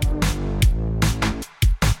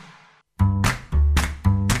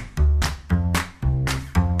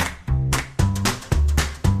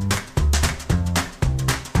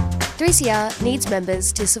 "3CR needs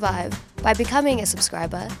members to survive. By becoming a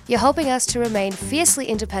subscriber, you're helping us to remain fiercely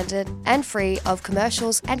independent and free of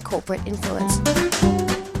commercials and corporate influence."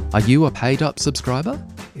 Are you a paid-up subscriber?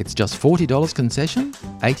 It's just $40 concession,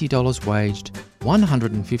 $80 waged,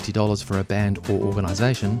 $150 for a band or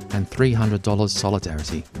organisation, and $300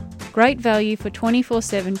 solidarity. Great value for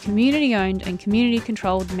 24/7 community-owned and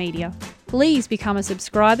community-controlled media. Please become a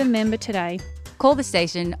subscriber member today. Call the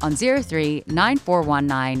station on 03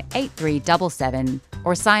 9419 8377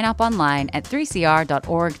 or sign up online at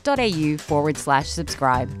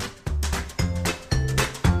 3cr.org.au/subscribe.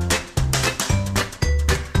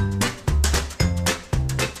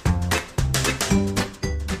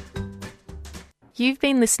 You've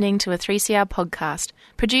been listening to a 3CR podcast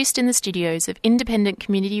produced in the studios of independent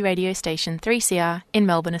community radio station 3CR in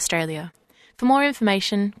Melbourne, Australia. For more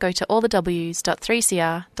information, go to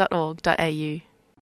allthews.3cr.org.au.